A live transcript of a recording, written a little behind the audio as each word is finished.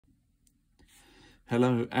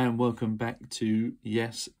Hello and welcome back to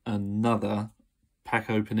another pack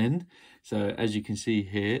opening. So as you can see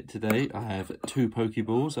here today, I have two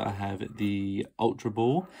Pokeballs. I have the Ultra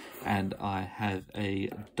Ball and I have a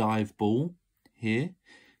Dive Ball here.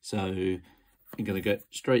 So I'm going to get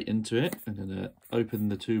straight into it. I'm going to open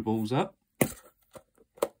the two balls up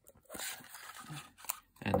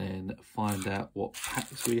and then find out what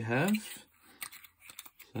packs we have.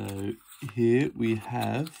 So here we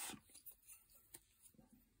have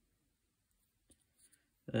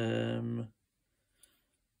I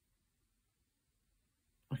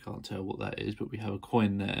can't tell what that is, but we have a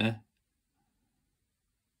coin there,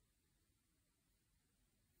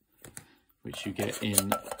 which you get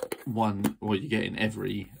in you get in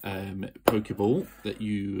every Pokeball that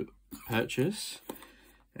you purchase,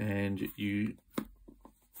 and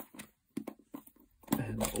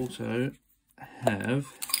also have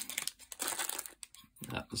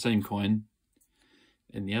the same coin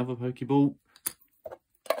in the other Pokeball.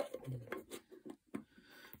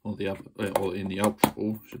 Or in the Ultra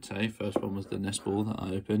Ball, I should say. First one was the Nest Ball that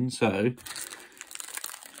I opened. So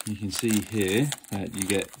you can see here that you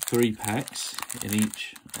get 3 packs in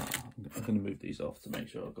each. I'm going to move these off to make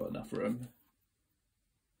sure I've got enough room.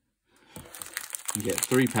 You get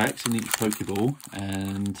 3 packs in each Pokeball,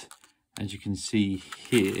 and as you can see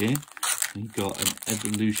here, you've got an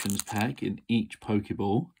Evolutions pack in each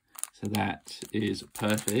Pokeball. So that is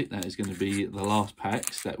perfect. That is going to be the last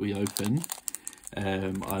packs that we open.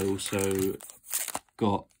 I also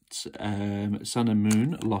got Sun and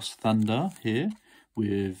Moon Lost Thunder here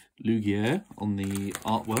with Lugia on the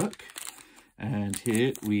artwork, and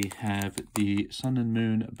here we have the Sun and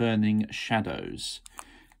Moon Burning Shadows.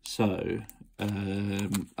 So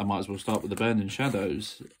I might as well start with the Burning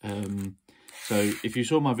Shadows. So if you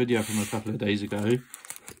saw my video from a couple of days ago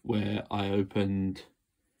where I opened,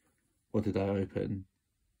 what did I open?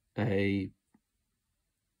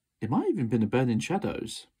 It might have even been a Burning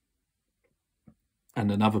Shadows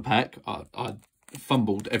and another pack. I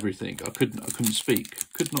fumbled everything. I could not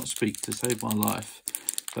speak to save my life.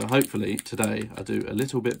 So hopefully today I do a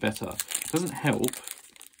little bit better. It doesn't help,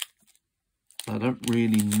 I don't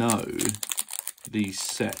really know these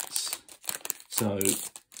sets. So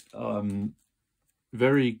I'm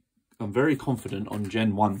very confident on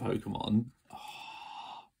Gen 1 Pokemon.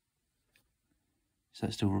 Is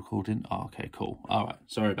that still recording? Oh, okay, cool. All right,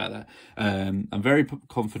 sorry about that. I'm very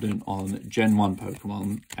confident on Gen 1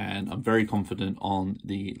 Pokemon, and I'm very confident on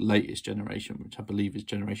the latest generation, which I believe is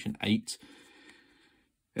Generation 8.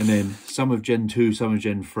 And then some of Gen 2, some of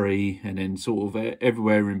Gen 3, and then sort of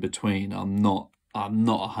everywhere in between, I'm not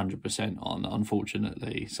 100% on,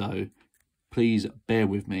 unfortunately. So please bear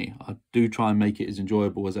with me. I do try and make it as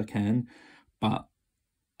enjoyable as I can, but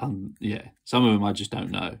yeah, some of them I just don't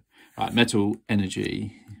know. Right, Metal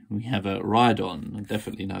Energy. We have a Rhydon. I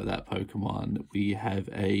definitely know that Pokemon. We have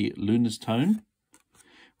a Lunatone.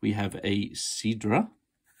 We have a Seadra.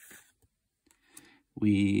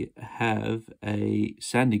 We have a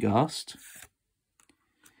Sandygast.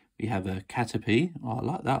 We have a Caterpie. Oh, I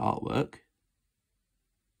like that artwork.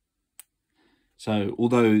 So,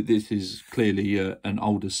 although this is clearly an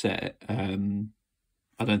older set, I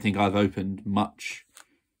don't think I've opened much.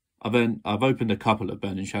 I've opened a couple of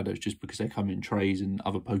Burning Shadows just because they come in trays and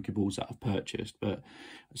other Pokeballs that I've purchased. But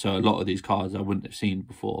so a lot of these cards I wouldn't have seen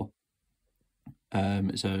before. So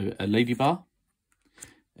a Ladybar,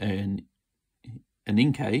 and an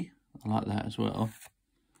Inkay. I like that as well.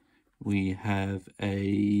 We have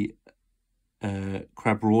a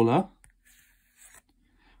Crabrawler.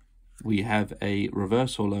 We have a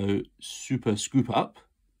Reverse Holo Super Scoop Up.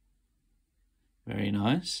 Very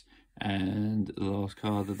nice. And the last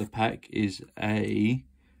card of the pack is a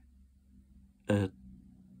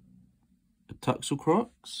Toxicroc.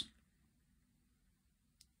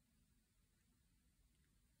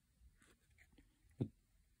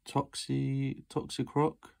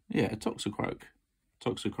 Toxicroc? Yeah, Toxicroc.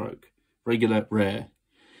 Regular rare.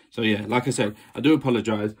 So yeah, like I said, I do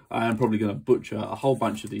apologise. I am probably going to butcher a whole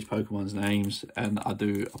bunch of these Pokemon's names, and I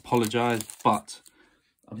do apologise, but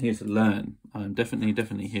I'm here to learn. I'm definitely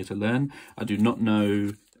here to learn. I do not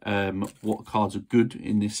know what cards are good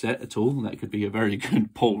in this set at all. That could be a very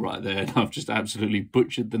good poll right there. And I've just absolutely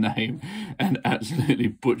butchered the name and absolutely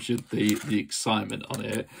butchered the excitement on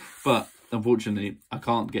it. But unfortunately, I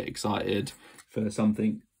can't get excited for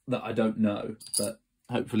something that I don't know. But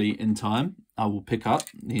hopefully in time, I will pick up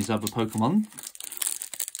these other Pokemon.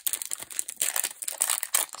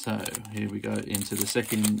 So here we go into the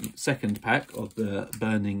second pack of the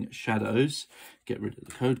Burning Shadows. Get rid of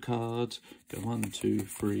the code cards. Go 1, 2,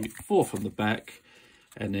 3, 4 from the back.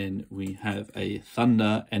 And then we have a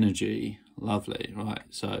Thunder Energy. Lovely, right?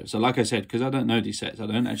 So like I said, because I don't know these sets, I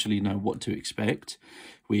don't actually know what to expect.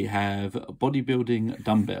 We have bodybuilding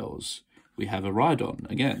dumbbells. We have a Rhydon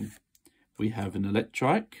again. We have an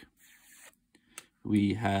Electrike.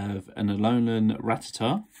 We have an Alolan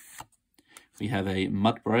Rattata. We have a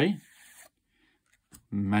Mudbray.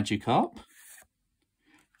 Magikarp.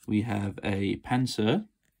 We have a Panzer.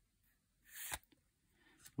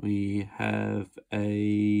 We have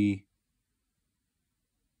a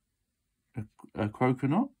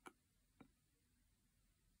Croconock.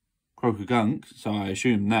 Crocogunk, so I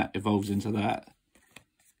assume that evolves into that.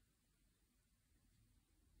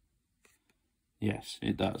 Yes,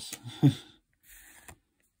 it does.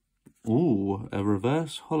 Ooh, a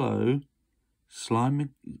reverse hollow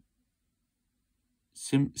slime.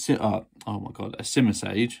 Oh my god, a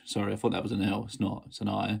Simisage. Sorry, I thought that was an L. It's not. It's an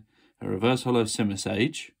I. A reverse hollow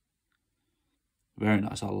Simisage. Very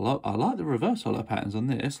nice. I like the reverse hollow patterns on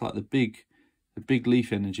this. Like the big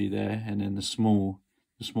leaf energy there, and then the smaller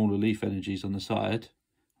leaf energies on the side.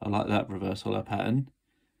 I like that reverse hollow pattern.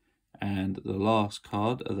 And the last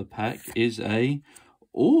card of the pack is a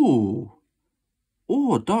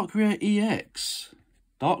Darkrai EX.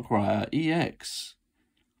 Darkrai EX.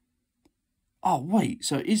 Oh wait,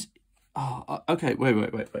 so is okay,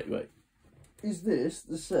 wait. Is this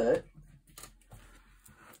the set?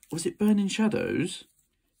 Was it Burning Shadows?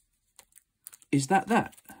 Is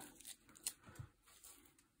that?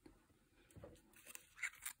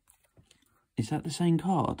 Is that the same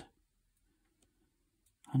card?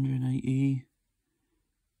 180,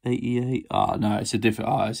 88. Oh no, it's a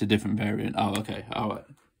different variant. Oh, okay. All right.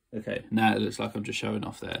 Okay, now it looks like I'm just showing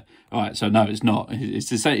off there. All right, so no, it's not. It's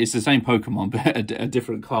the same. It's the same Pokemon, but a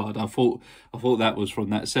different card. I thought that was from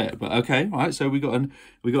that set, but okay. All right, so we got an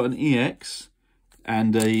EX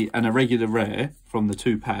and a regular rare from the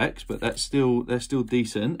 2 packs, but they're still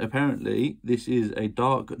decent. Apparently, this is a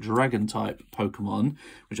Dark Dragon type Pokemon,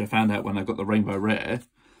 which I found out when I got the Rainbow Rare.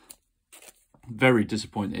 Very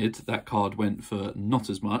disappointed. That card went for not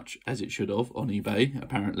as much as it should have on eBay,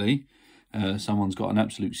 apparently. Someone's got an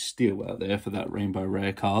absolute steal out there for that Rainbow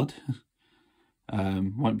Rare card.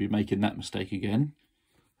 Won't be making that mistake again.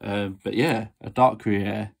 But yeah, a Dark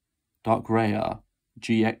Rare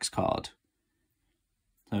GX card.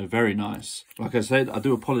 So very nice. Like I said, I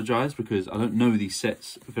do apologise because I don't know these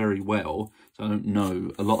sets very well. So I don't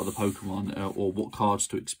know a lot of the Pokemon or what cards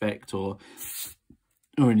to expect or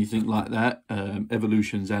anything like that.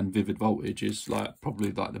 Evolutions and Vivid Voltage is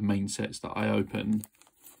probably the main sets that I open.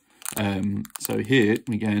 So here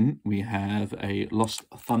again we have a Lost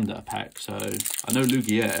Thunder pack. So I know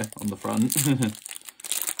Lugia on the front.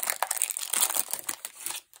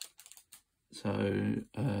 So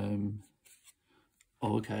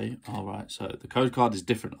okay, all right. So the code card is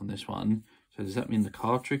different on this one. So does that mean the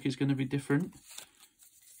card trick is going to be different?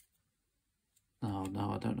 Oh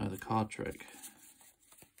no, I don't know the card trick.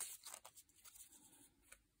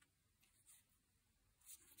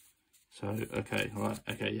 So, okay, all right,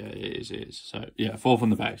 okay, yeah, it is. So, yeah, 4th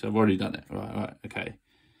on the back, so I've already done it. Right, okay.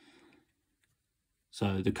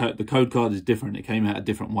 So, the code card is different. It came out a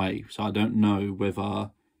different way. So, I don't know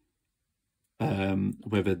whether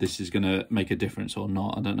this is going to make a difference or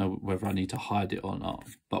not. I don't know whether I need to hide it or not.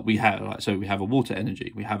 But we have, so we have a Water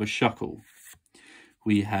Energy. We have a Shuckle.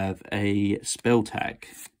 We have a Spell Tag.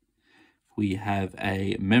 We have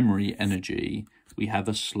a Memory Energy. We have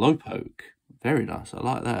a Slowpoke. Very nice, I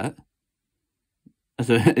like that.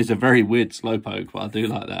 It's a very weird Slowpoke, but I do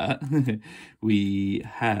like that. We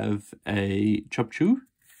have a Chubchoo.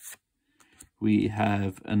 We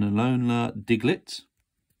have an Alolan Diglett.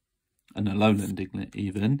 An Alolan Diglett,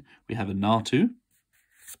 even. We have a Natu.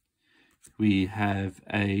 We have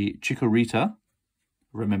a Chikorita.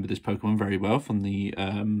 Remember this Pokemon very well from the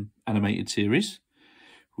animated series.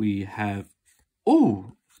 We have...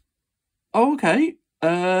 Oh, okay.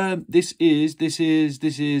 This is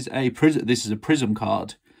a prism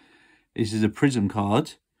card. This is a prism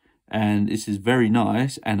card, and this is very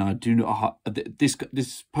nice. And I do not this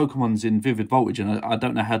Pokemon's in Vivid Voltage, and I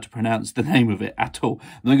don't know how to pronounce the name of it at all.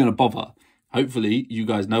 I'm not going to bother. Hopefully, you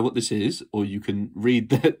guys know what this is, or you can read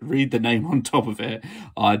the name on top of it.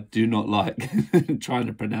 I do not like trying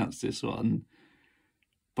to pronounce this one.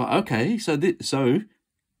 But okay, so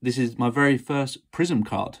this is my very first prism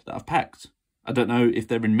card that I've packed. I don't know if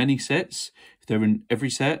they're in many sets, if they're in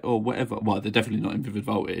every set or whatever. Well, they're definitely not in Vivid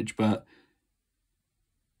Voltage, but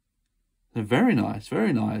they're very nice,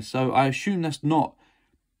 very nice. So I assume that's not,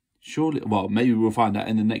 surely, well, maybe we'll find out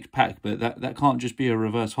in the next pack, but that can't just be a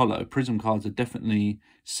reverse holo. Prism cards are definitely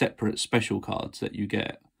separate special cards that you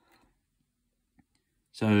get.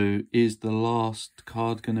 So is the last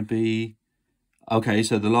card going to be... Okay,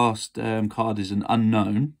 so the last card is an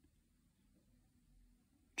unknown.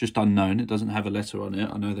 Just unknown. It doesn't have a letter on it.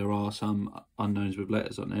 I know there are some unknowns with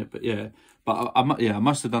letters on it, but yeah. But I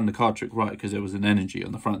must have done the card trick right, because there was an energy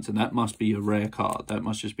on the front, and that must be a rare card. That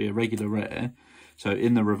must just be a regular rare. So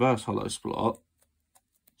in the reverse holo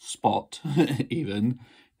spot, even,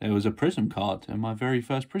 there was a prism card, and my very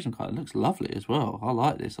first prism card. It looks lovely as well. I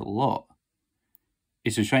like this a lot.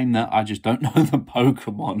 It's a shame that I just don't know the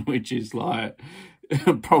Pokemon, which is like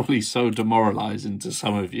probably so demoralizing to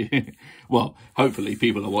some of you. Well, hopefully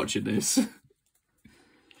people are watching this.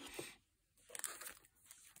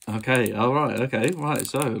 Okay, all right, okay, right.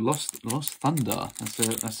 So Lost Thunder. That's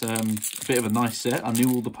a bit of a nice set. I knew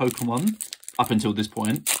all the Pokemon up until this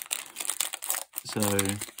point. So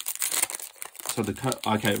the code.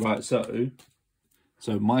 Okay, right. So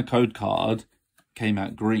my code card came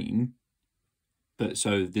out green. But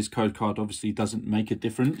so this code card obviously doesn't make a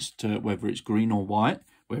difference to whether it's green or white,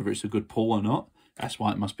 whether it's a good pull or not. That's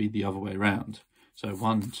why it must be the other way around. So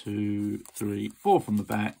 1, 2, 3, 4 from the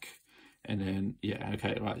back. And then, yeah,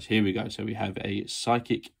 okay, right, so here we go. So we have a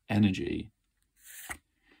Psychic Energy.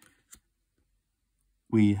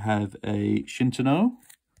 We have a Shintano.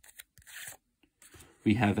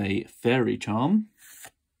 We have a Fairy Charm.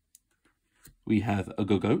 We have a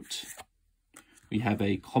Gogoat. We have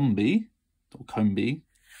a Combi. Or Combi.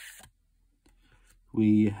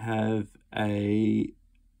 We have a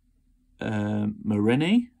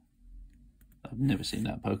Morene. I've never seen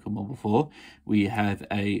that Pokemon before. We have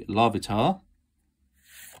a Larvitar.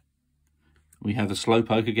 We have a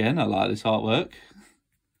Slowpoke again. I like this artwork.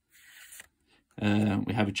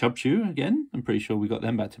 We have a Chubchoo again. I'm pretty sure we got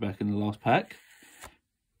them back to back in the last pack.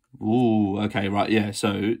 Ooh, okay, right, yeah,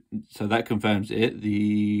 so that confirms it.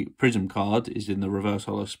 The Prism card is in the reverse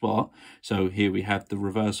holo spot. So here we have the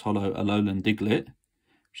reverse holo Alolan Diglett,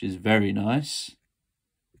 which is very nice.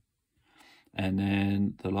 And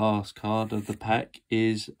then the last card of the pack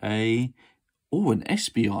is an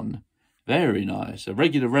Espeon. Very nice. A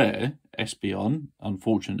regular rare Espeon,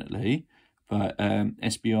 unfortunately. But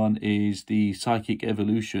Espeon is the psychic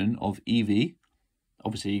evolution of Eevee.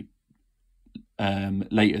 Obviously,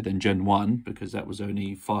 later than Gen 1, because that was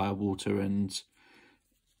only fire, water, and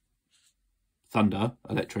thunder,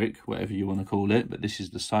 electric, whatever you want to call it. But this is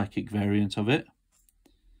the psychic variant of it.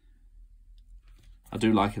 I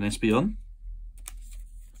do like an Espeon.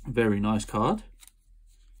 Very nice card.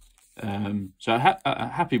 So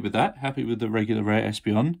happy with that. Happy with the regular rare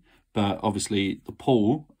Espeon. But obviously the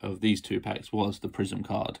pull of these two packs was the Prism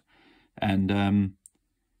card. And going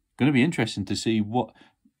to be interesting to see what...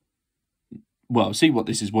 Well, see what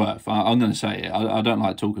this is worth. I'm going to say it. I don't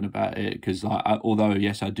like talking about it because, although,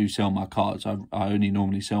 yes, I do sell my cards, I only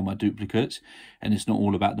normally sell my duplicates, and it's not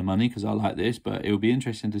all about the money because I like this, but it will be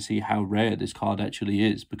interesting to see how rare this card actually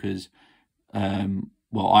is because,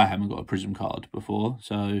 well, I haven't got a Prism card before,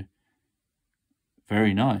 so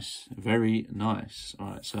very nice. Very nice.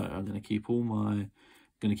 All right, so I'm going to keep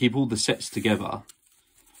all the sets together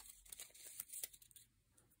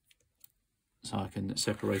so I can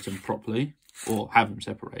separate them properly. Or have them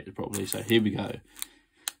separated properly. So here we go.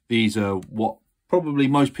 These are what probably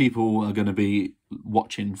most people are going to be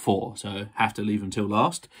watching for. So have to leave them till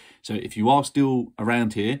last. So if you are still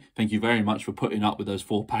around here, thank you very much for putting up with those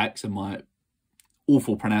 4 packs and my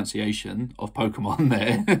awful pronunciation of Pokemon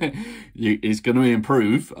there. It's going to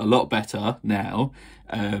improve a lot better now.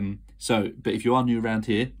 But if you are new around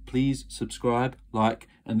here, please subscribe, like,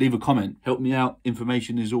 and leave a comment. Help me out.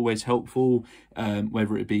 Information is always helpful,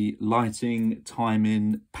 whether it be lighting,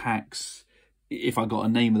 timing, packs. If I got a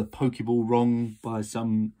name of the Pokeball wrong by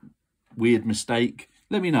some weird mistake,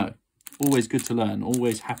 let me know. Always good to learn.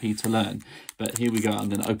 Always happy to learn. But here we go. I'm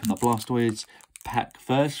going to open the Blastoise pack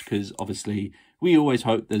first because obviously we always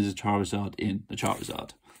hope there's a Charizard in the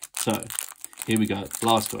Charizard. So here we go.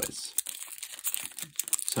 Blastoise.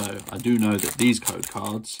 So I do know that these code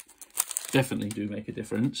cards definitely do make a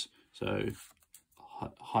difference. So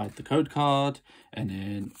hide the code card and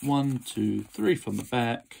then 1, 2, 3 from the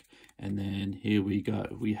back. And then here we go.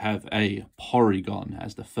 We have a Porygon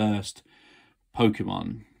as the first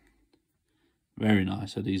Pokemon. Very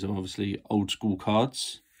nice. So these are obviously old school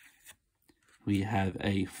cards. We have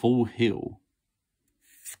a Full Heal.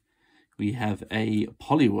 We have a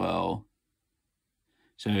Poliwhirl.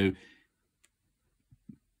 So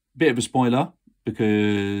bit of a spoiler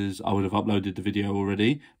because I would have uploaded the video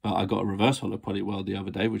already, but I got a reverse holo Poliwhirl the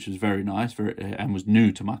other day, which was very nice and was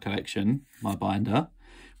new to my collection, my binder.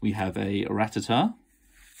 We have a Rattata,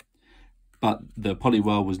 but the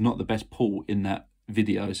Poliwhirl was not the best pull in that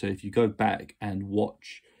video. So if you go back and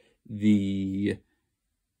watch the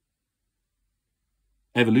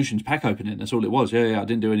Evolutions pack opening, that's all it was. Yeah, I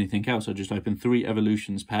didn't do anything else. I just opened 3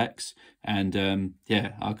 Evolutions packs, and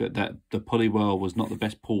yeah, I got that. The Poliwhirl was not the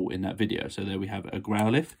best pull in that video. So there we have a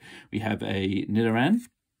Growlithe, we have a Nidoran,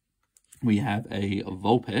 we have a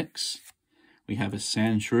Vulpix, we have a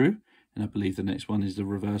Sandshrew, and I believe the next one is the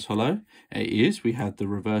reverse holo. It is. We have the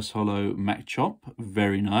reverse holo Machop,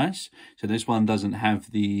 very nice. So this one doesn't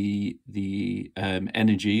have the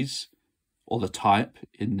energies or the type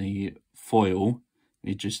in the foil.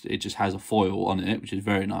 It just has a foil on it, which is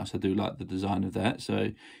very nice. I do like the design of that. So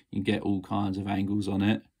you can get all kinds of angles on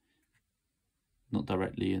it. Not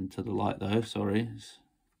directly into the light though, sorry. It's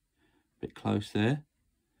a bit close there.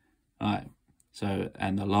 All right. So,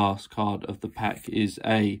 and the last card of the pack is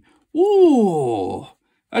a, ooh,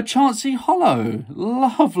 a Chansey holo.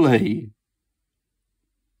 Lovely.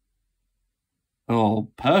 Oh,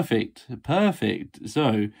 perfect. Perfect.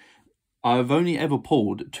 So, I've only ever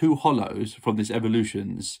pulled 2 holos from this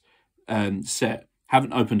Evolutions set.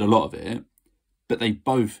 Haven't opened a lot of it, but they've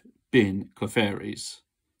both been Clefairies.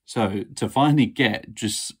 So to finally get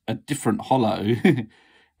just a different holo,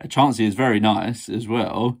 a Chansey is very nice as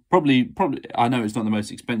well. Probably, I know it's not the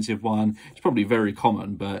most expensive one. It's probably very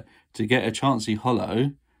common, but to get a Chansey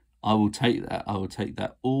holo, I will take that. I will take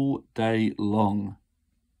that all day long.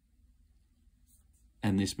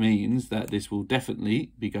 And this means that this will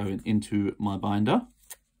definitely be going into my binder,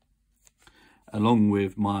 along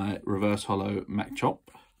with my reverse holo Machop.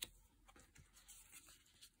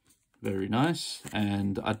 Very nice.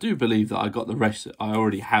 And I do believe that I got the rest. I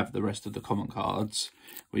already have the rest of the common cards,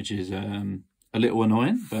 which is a little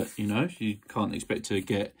annoying. But, you know, you can't expect to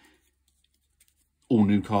get all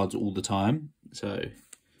new cards all the time. So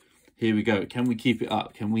here we go. Can we keep it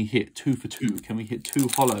up? Can we hit 2 for 2? Can we hit 2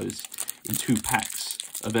 holos in 2 packs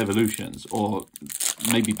of Evolutions? Or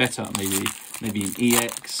maybe better, maybe an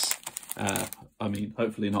EX. I mean,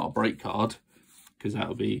 hopefully not a break card, because that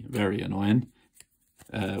would be very annoying.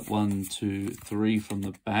 1, 2, 3 from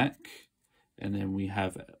the back, and then we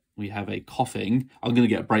have a coughing. I'm going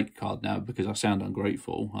to get a break card now because I sound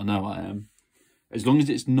ungrateful. I know I am. As long as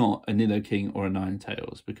it's not a Nidoking or a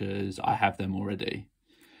Ninetales, because I have them already.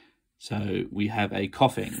 So we have a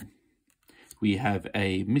coughing. We have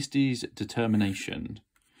a Misty's Determination.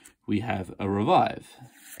 We have a Revive.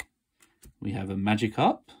 We have a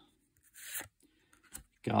Magikarp.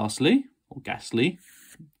 Ghastly or Ghastly.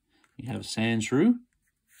 We have a Sandshrew.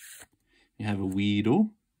 We have a Weedle.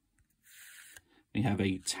 We have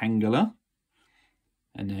a Tangela.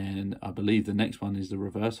 And then I believe the next one is the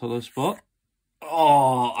reverse holo spot.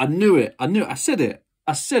 Oh, I knew it. I knew it. I said it.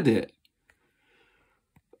 I said it.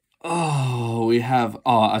 Oh, we have...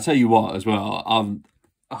 Oh, I tell you what as well.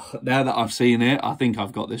 Now that I've seen it, I think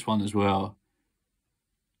I've got this one as well.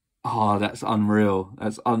 Oh, that's unreal.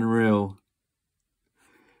 That's unreal.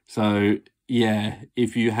 So, yeah,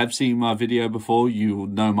 if you have seen my video before, you will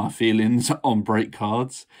know my feelings on break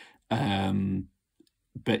cards.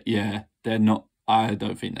 But yeah, they're not... I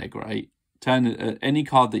don't think they're great. Any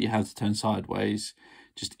card that you have to turn sideways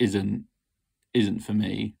just isn't for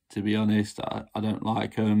me, to be honest. I don't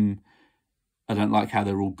like them. I don't like how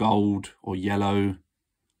they're all gold or yellow.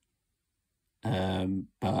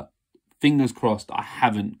 But fingers crossed I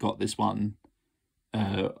haven't got this one.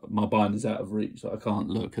 My binder's out of reach, so I can't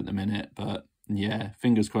look at the minute. But yeah,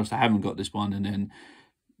 fingers crossed I haven't got this one. And then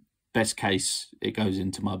best case, it goes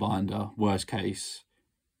into my binder. Worst case,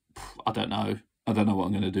 I don't know. I don't know what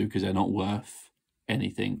I'm going to do because they're not worth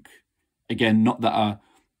anything. Again, not that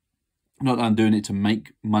I'm doing it to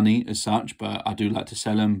make money as such, but I do like to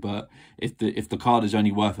sell them. But if the card is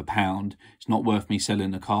only worth £1, it's not worth me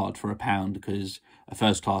selling a card for £1 because a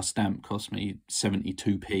first class stamp costs me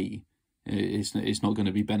 72p. It's not going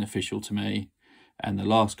to be beneficial to me. And the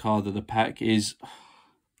last card of the pack is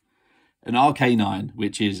an Arcanine,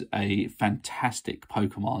 which is a fantastic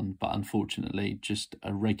Pokemon, but unfortunately just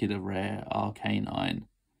a regular rare Arcanine.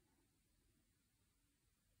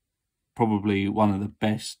 Probably one of the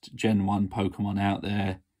best Gen 1 Pokemon out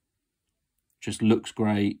there. Just looks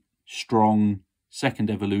great, strong,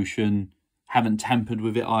 second evolution. Haven't tampered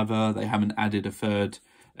with it either. They haven't added a third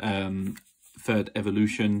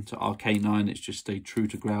evolution to Arcanine. It's just stayed true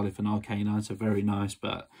to Growlithe and Arcanine. So very nice,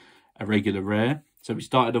 but a regular rare. So we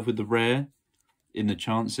started off with the rare in the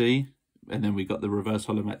Chansey, and then we got the reverse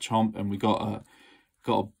holo Machamp, and we got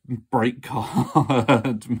a break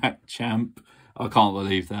card Machamp. I can't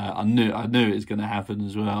believe that. I knew it was going to happen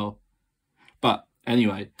as well. But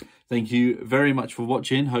Anyway, thank you very much for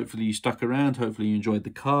watching. Hopefully you stuck around. Hopefully you enjoyed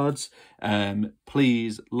the cards.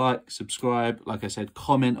 Please like, subscribe, like I said,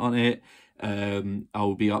 comment on it. I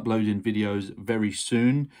will be uploading videos very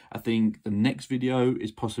soon. I think the next video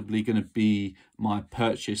is possibly going to be my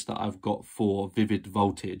purchase that I've got for Vivid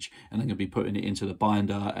Voltage, and I'm going to be putting it into the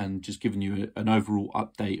binder and just giving you an overall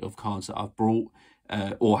update of cards that I've brought.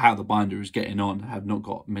 Or how the binder is getting on. I have not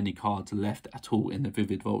got many cards left at all in the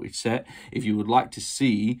Vivid Voltage set. If you would like to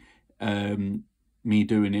see me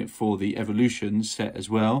doing it for the Evolution set as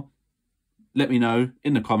well, let me know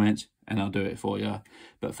in the comments and I'll do it for you.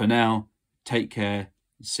 But for now, take care.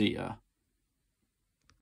 See ya.